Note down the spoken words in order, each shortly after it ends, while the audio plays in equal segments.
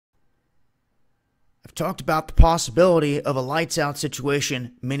talked about the possibility of a lights out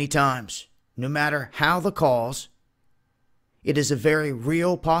situation many times. No matter how the cause, it is a very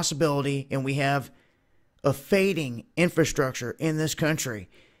real possibility, and we have a fading infrastructure in this country.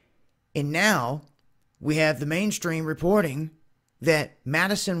 And now we have the mainstream reporting that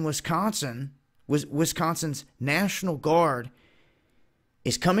Madison, Wisconsin's National Guard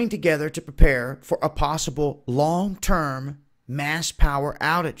is coming together to prepare for a possible long-term mass power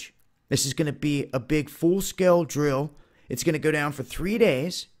outage. This is going to be a big full-scale drill. It's going to go down for 3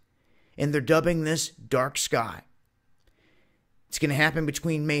 days, and they're dubbing this Dark Sky. It's going to happen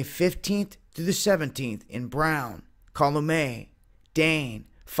between May 15th through the 17th in Brown, Calumet, Dane,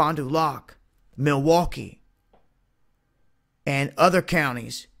 Fond du Lac, Milwaukee, and other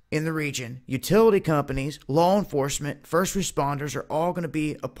counties in the region. Utility companies, law enforcement, first responders are all going to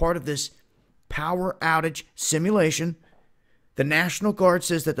be a part of this power outage simulation. The National Guard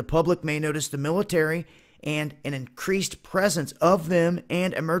says that the public may notice the military and an increased presence of them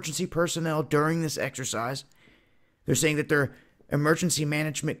and emergency personnel during this exercise. They're saying that their emergency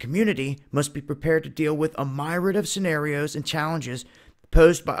management community must be prepared to deal with a myriad of scenarios and challenges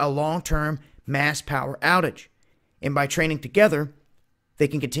posed by a long-term mass power outage. And by training together, they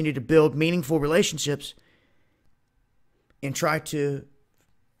can continue to build meaningful relationships and try to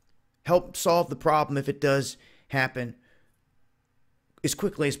help solve the problem if it does happen as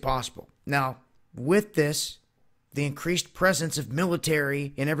quickly as possible. Now, with this, the increased presence of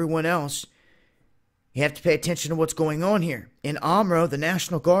military and everyone else, you have to pay attention to what's going on here. In Omro, the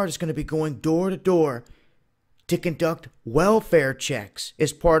National Guard is going to be going door to door to conduct welfare checks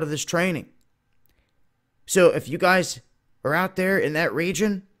as part of this training. So if you guys are out there in that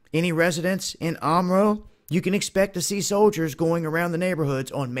region, any residents in Omro, you can expect to see soldiers going around the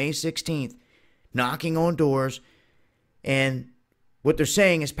neighborhoods on May 16th, knocking on doors, and what they're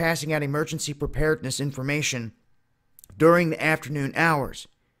saying is passing out emergency preparedness information during the afternoon hours.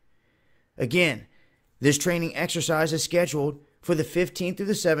 Again, this training exercise is scheduled for the 15th through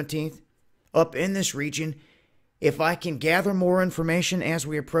the 17th up in this region. If I can gather more information as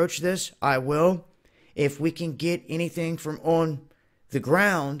we approach this, I will. If we can get anything from on the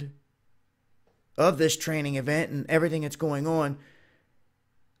ground of this training event and everything that's going on,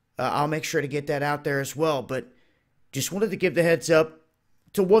 I'll make sure to get that out there as well. But just wanted to give the heads up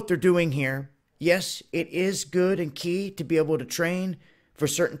to what they're doing here. Yes, it is good and key to be able to train for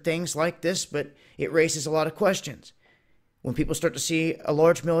certain things like this, but it raises a lot of questions. When people start to see a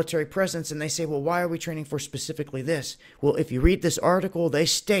large military presence and they say, well, why are we training for specifically this? Well, if you read this article, they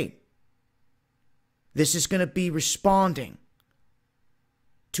state this is going to be responding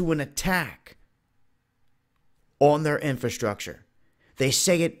to an attack on their infrastructure. They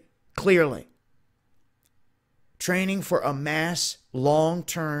say it clearly. Training for a mass,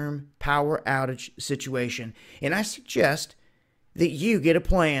 long-term power outage situation. And I suggest that you get a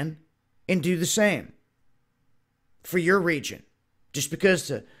plan and do the same for your region. Just because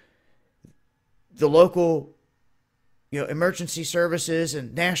the local emergency services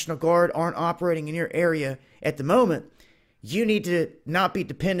and National Guard aren't operating in your area at the moment, you need to not be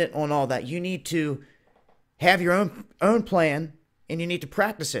dependent on all that. You need to have your own plan, and you need to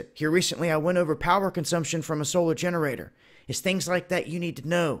practice it. Here recently, I went over power consumption from a solar generator. It's things like that you need to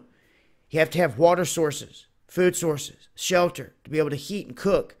know. You have to have water sources, food sources, shelter, to be able to heat and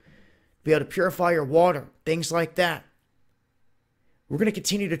cook, to be able to purify your water, things like that. We're going to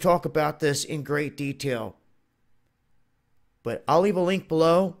continue to talk about this in great detail. But I'll leave a link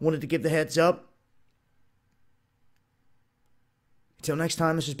below. Wanted to give the heads up. Until next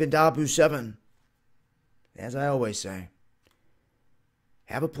time, this has been DAHBOO77. As I always say,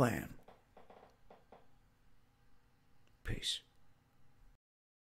 have a plan. Peace.